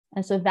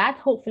And so that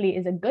hopefully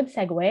is a good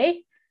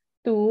segue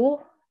to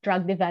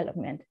drug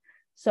development.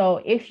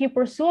 So if you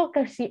pursue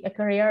a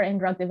career in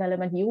drug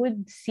development, you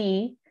would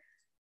see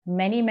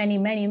many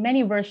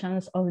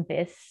versions of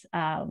this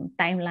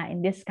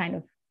timeline, this kind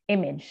of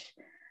image.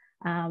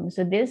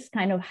 So this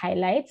kind of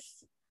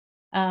highlights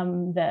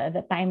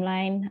the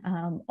timeline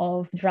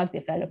of drug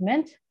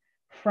development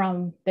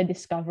from the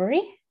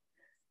discovery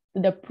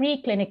to the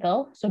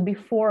preclinical, so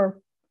before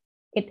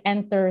it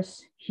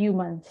enters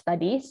human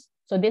studies.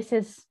 So this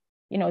is,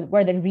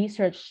 where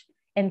the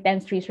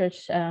intense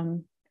research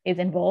is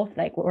involved,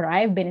 like where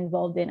I've been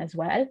involved in as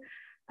well.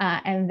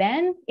 And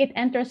then it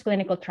enters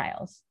clinical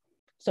trials.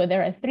 So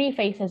there are 3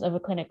 phases of a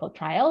clinical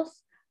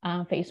trials,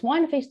 phase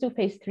 1, phase 2,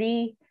 phase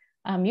 3.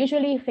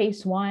 Usually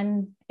phase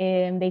 1,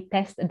 they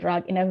test a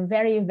drug in a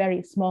very,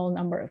 very small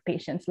number of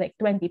patients, like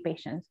 20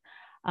 patients,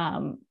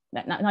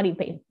 not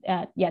even,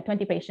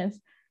 20 patients.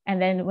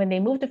 And then when they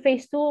move to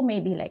phase 2,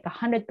 maybe like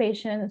 100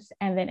 patients.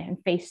 And then in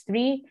phase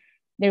 3,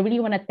 they really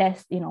want to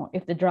test,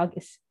 if the drug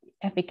is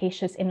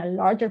efficacious in a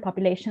larger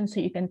population. So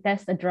you can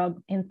test a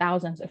drug in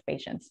thousands of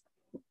patients.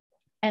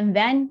 And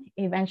then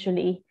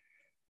eventually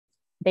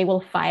they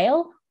will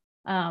file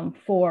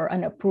for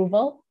an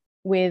approval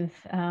with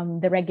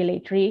the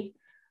regulatory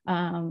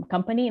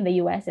company. In the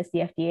US, it's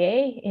the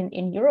FDA.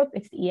 In Europe,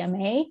 it's the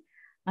EMA.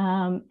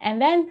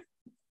 And then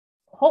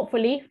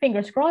hopefully,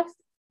 fingers crossed,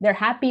 they're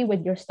happy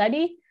with your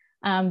study,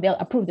 they'll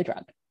approve the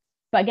drug.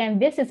 But again,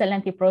 this is a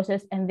lengthy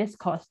process and this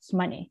costs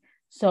money.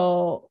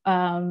 So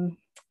from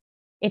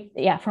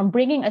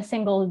bringing a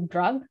single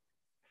drug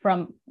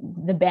from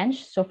the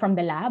bench, so from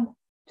the lab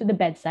to the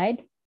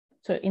bedside,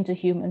 so into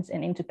humans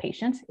and into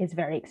patients, is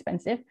very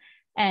expensive.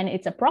 And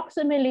it's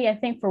approximately, I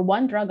think, for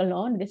one drug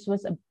alone, this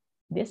was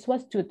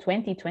to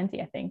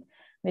 2020, I think,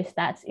 the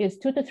stats is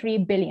 $2 to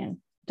 $3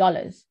 billion.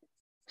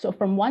 So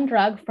from one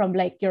drug, from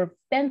like your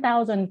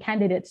 10,000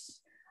 candidates,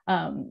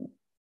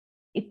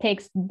 it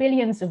takes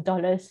billions of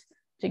dollars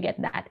to get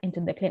that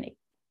into the clinic.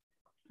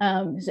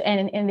 And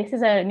this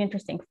is an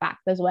interesting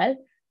fact as well.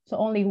 So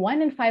only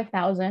 1 in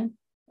 5,000,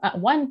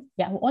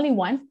 only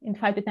 1 in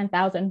 5 to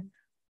 10,000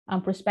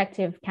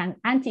 prospective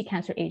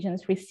anti-cancer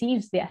agents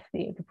receives the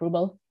FDA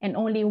approval, and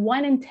only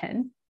 1 in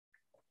 10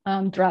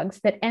 drugs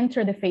that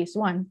enter the phase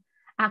 1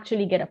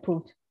 actually get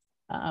approved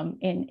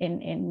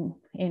in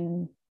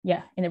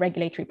the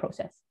regulatory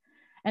process.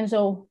 And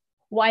so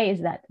why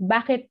is that?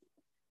 Bakit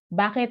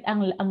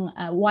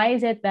why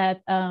is it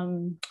that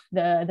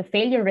the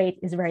failure rate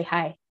is very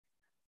high?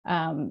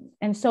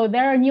 And so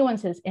there are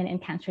nuances in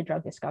cancer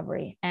drug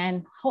discovery,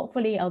 and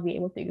hopefully I'll be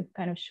able to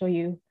kind of show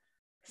you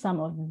some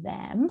of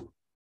them.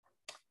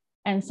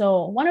 And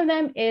so one of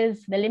them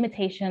is the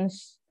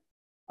limitations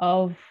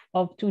of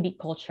 2D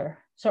culture.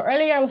 So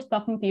earlier I was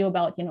talking to you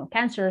about,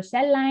 cancer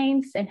cell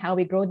lines and how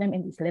we grow them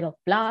in these little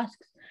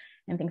flasks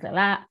and things like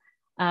that.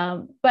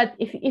 But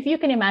if you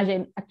can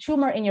imagine, a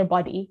tumor in your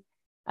body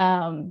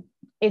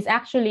is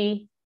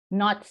actually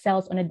not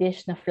cells on a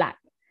dish na flat.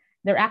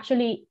 They're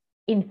actually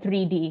in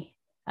 3D,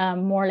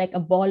 more like a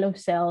ball of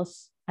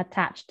cells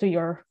attached to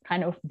your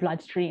kind of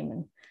bloodstream.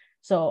 And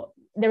so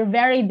they're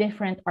very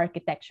different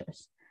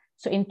architectures.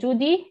 So in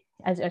 2D,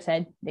 as I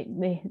said,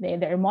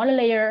 they're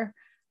monolayer,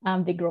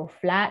 they grow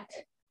flat.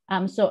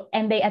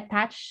 And they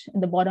attach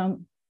the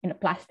bottom in a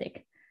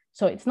plastic.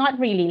 So it's not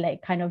really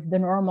like kind of the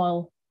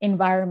normal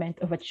environment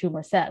of a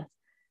tumor cell.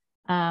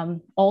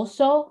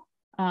 Also,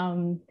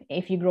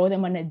 if you grow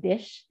them on a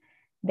dish,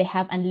 they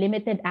have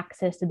unlimited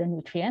access to the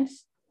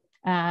nutrients.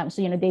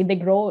 So they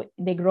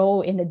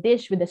grow in the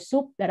dish with the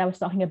soup that I was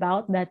talking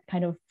about, that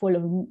kind of full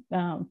of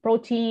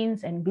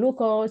proteins and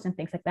glucose and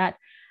things like that.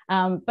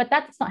 But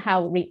that's not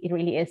how it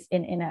really is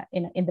in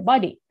the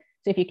body.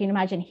 So if you can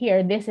imagine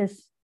here, this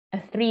is a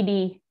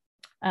 3D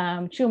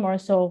tumor.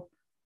 So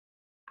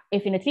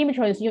if in a 3D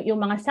tumor, yung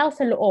mga cells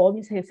sa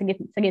loob, sa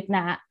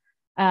gitna,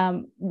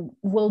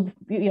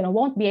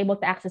 won't be able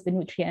to access the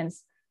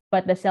nutrients,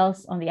 but the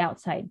cells on the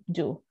outside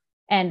do.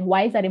 And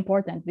why is that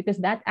important? Because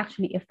that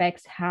actually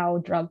affects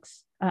how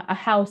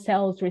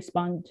cells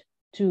respond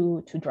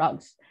to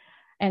drugs.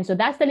 And so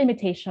that's the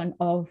limitation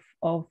of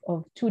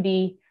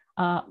 2D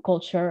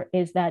culture,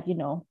 is that,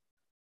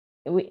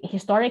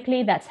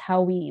 historically, that's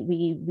how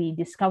we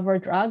discover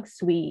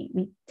drugs. We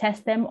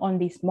test them on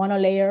this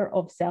monolayer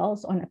of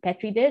cells on a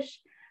Petri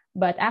dish.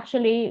 But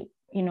actually,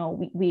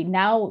 we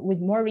now, with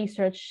more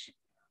research,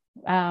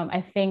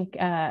 I think,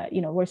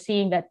 we're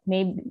seeing that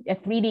maybe a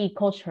 3D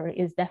culture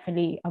is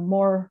definitely a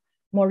more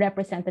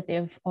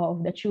representative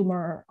of the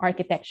tumor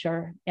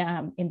architecture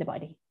in the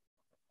body.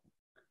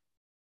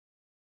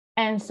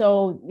 And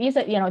so these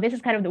are, this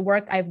is kind of the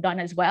work I've done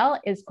as well,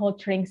 is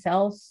culturing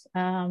cells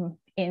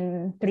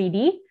in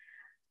 3D.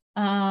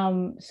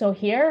 So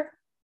here,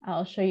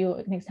 I'll show you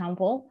an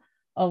example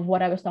of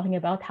what I was talking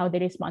about, how they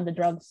respond to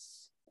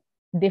drugs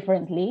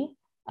differently.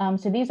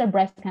 So these are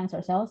breast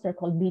cancer cells. They're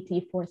called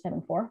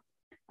BT474.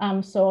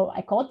 So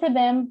I cultured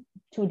them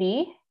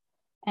 2D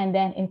and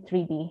then in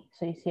 3D.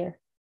 So you see here,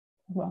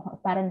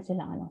 parang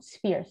sila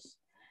spheres.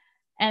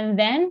 And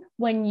then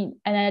when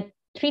I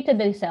treated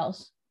these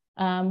cells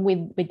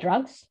with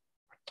drugs.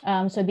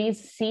 So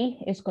these C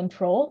is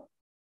control,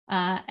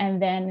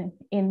 and then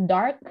in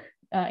dark,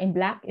 in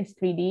black is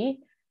 3D,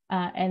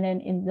 and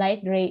then in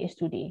light gray is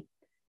 2D.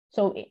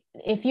 So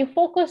if you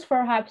focus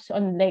perhaps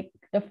on like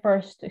the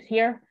first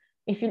here,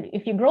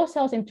 if you grow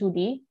cells in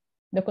 2D,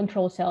 the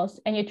control cells,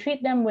 and you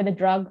treat them with a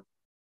drug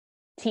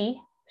T,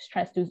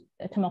 stress to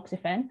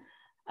tamoxifen,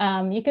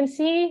 you can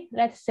see,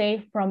 let's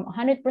say from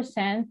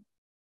 100%,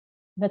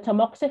 the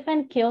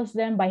tamoxifen kills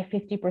them by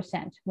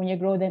 50% when you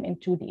grow them in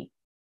 2D.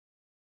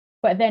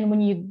 But then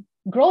when you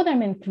grow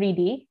them in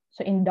 3D,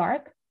 so in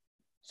dark,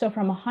 so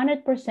from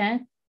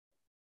 100%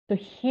 to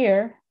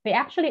here, they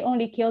actually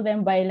only kill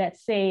them by,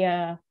 let's say,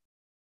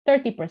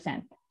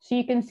 30%. So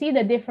you can see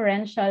the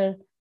differential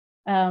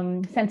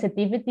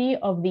sensitivity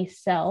of these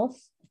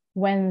cells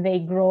when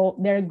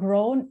they're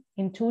grown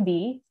in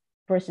 2D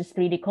versus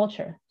 3D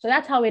culture. So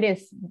that's how it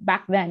is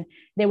back then.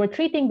 They were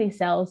treating these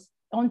cells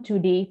on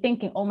 2D,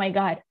 thinking, oh my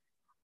God,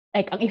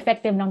 like ang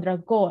effective ng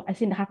drug ko,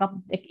 as in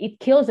it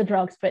kills the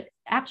drugs. But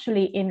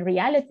actually, in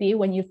reality,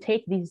 when you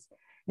take these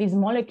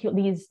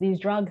molecules, these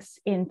drugs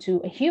into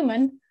a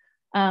human,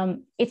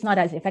 it's not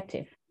as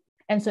effective.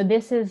 And so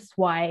this is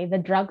why the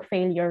drug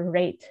failure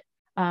rate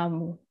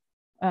in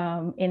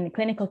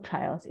clinical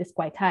trials is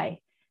quite high,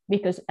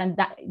 because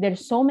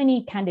there's so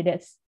many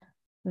candidates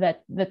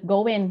that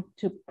go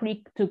into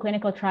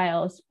clinical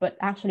trials, but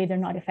actually they're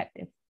not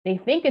effective. They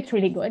think it's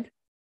really good,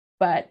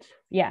 but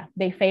yeah,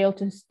 they fail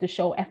to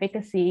show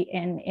efficacy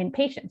in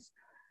patients.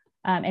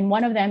 And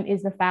one of them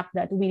is the fact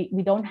that we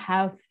didn't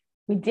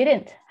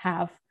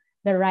have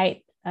the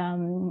right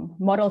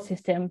model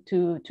system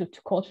to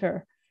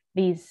culture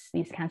these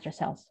cancer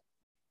cells.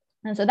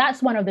 And so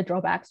that's one of the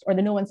drawbacks or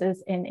the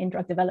nuances in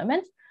drug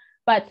development.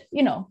 But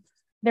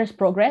there's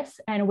progress,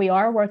 and we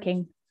are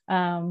working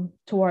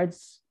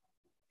towards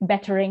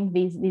bettering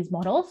these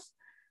models.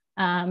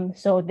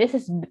 So this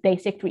is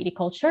basic 3D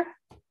culture.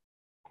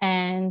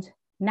 And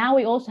now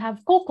we also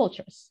have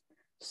co-cultures.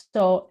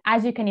 So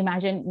as you can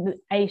imagine,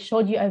 I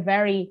showed you a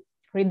very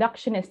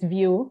reductionist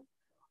view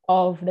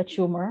of the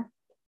tumor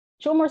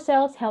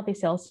cells, healthy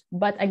cells.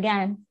 But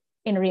again,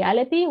 in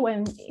reality,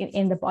 when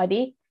in the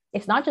body,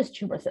 it's not just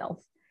tumor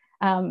cells.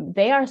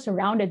 They are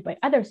surrounded by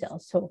other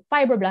cells. So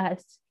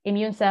fibroblasts,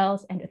 immune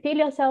cells,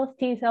 endothelial cells,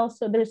 T cells.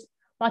 So there's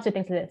lots of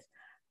things to this.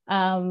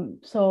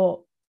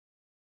 So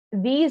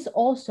these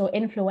also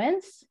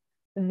influence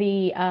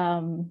the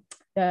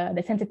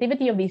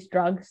sensitivity of these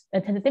drugs,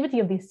 the sensitivity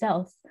of these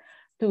cells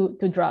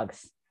to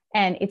drugs.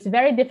 And it's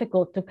very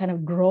difficult to kind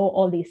of grow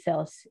all these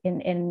cells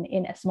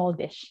in a small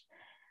dish.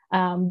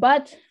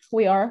 But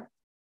we are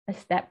a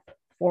step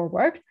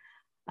forward.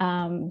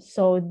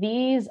 So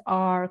these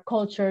are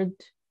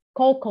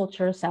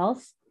co-culture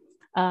cells.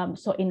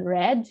 So in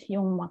red,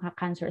 yung mga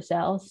cancer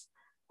cells,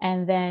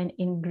 and then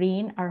in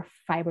green are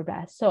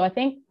fibroblasts. So I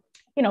think,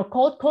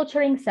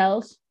 culturing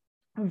cells,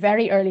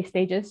 very early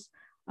stages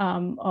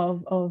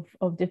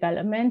of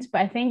development, but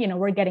I think,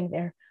 we're getting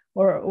there.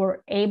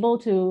 We're able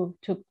to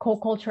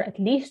co-culture at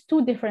least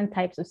 2 different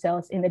types of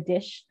cells in the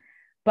dish,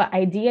 but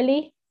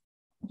ideally,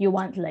 you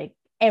want like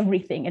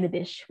everything in the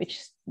dish,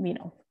 which we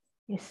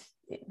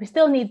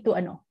still need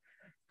to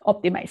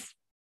optimize.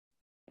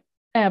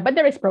 But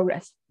there is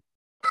progress.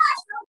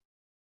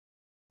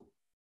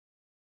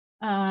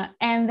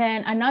 And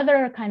then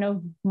another kind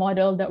of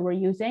model that we're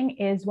using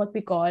is what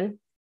we call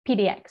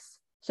PDX.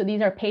 So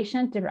these are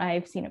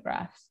patient-derived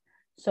xenografts.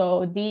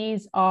 So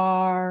these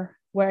are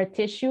where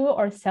tissue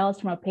or cells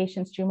from a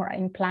patient's tumor are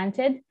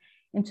implanted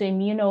into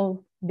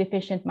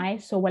immunodeficient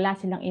mice. So wala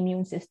silang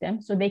immune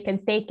system. So they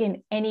can take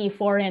in any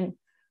foreign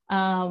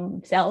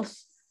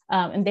cells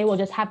and they will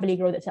just happily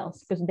grow the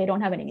cells because they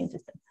don't have an immune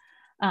system.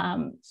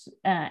 And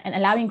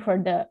allowing for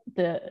a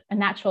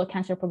natural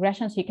cancer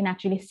progression. So you can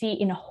actually see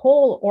in a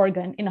whole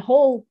organ, in a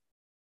whole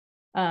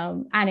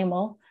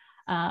animal,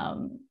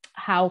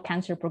 how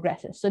cancer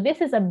progresses. So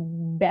this is a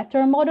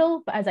better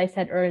model, but as I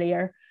said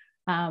earlier,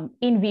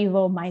 in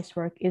vivo mice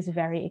work is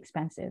very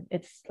expensive.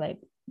 It's like,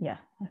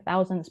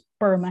 thousands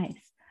per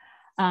mice.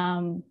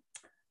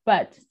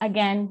 But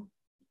again,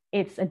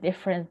 it's a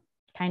different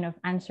kind of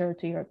answer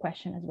to your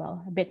question as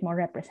well, a bit more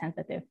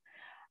representative.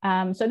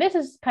 So this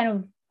is kind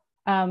of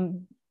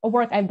a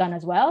work I've done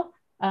as well.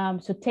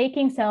 So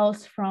taking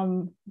cells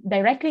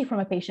directly from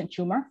a patient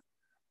tumor,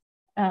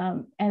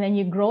 and then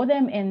you grow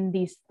them in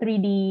these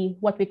 3D,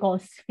 what we call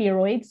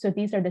spheroids. So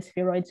these are the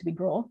spheroids we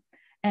grow.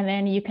 And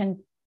then you can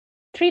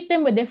treat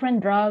them with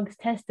different drugs,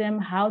 test them,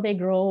 how they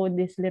grow,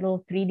 these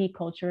little 3D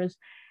cultures.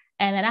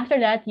 And then after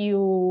that,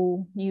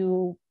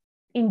 you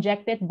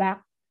inject it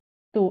back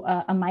to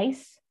a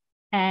mice,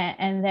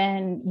 and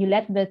then you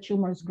let the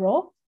tumors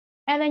grow.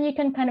 And then you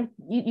can kind of,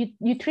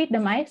 you treat the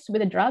mice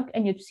with a drug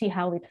and you see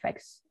how it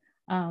affects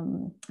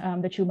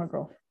the tumor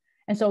growth.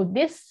 And so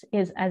this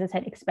is, as I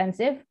said,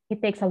 expensive.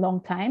 It takes a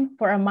long time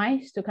for a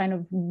mice to kind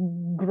of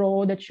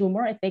grow the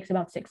tumor. It takes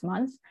about 6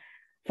 months.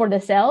 For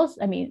the cells,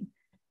 I mean,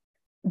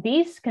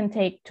 these can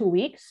take 2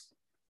 weeks.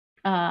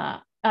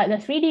 The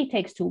 3D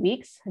takes 2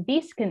 weeks.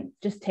 These can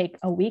just take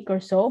a week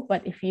or so.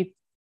 But if you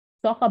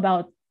talk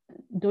about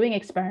doing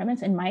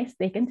experiments in mice,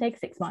 they can take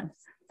 6 months.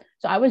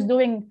 So I was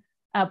doing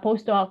a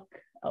postdoc,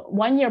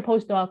 1 year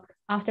postdoc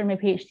after my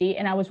PhD,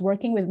 and I was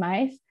working with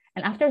mice.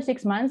 And after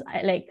 6 months,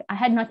 I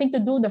had nothing to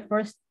do the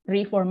first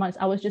 3-4 months.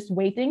 I was just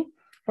waiting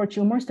for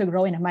tumors to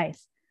grow in a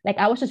mice. Like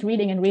I was just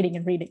reading and reading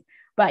and reading.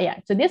 But yeah,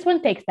 so this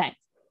one takes time.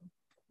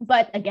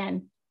 But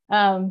again,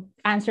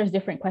 answers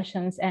different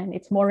questions, and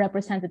it's more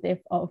representative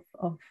of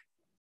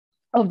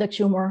the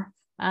tumor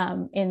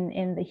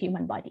in the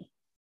human body.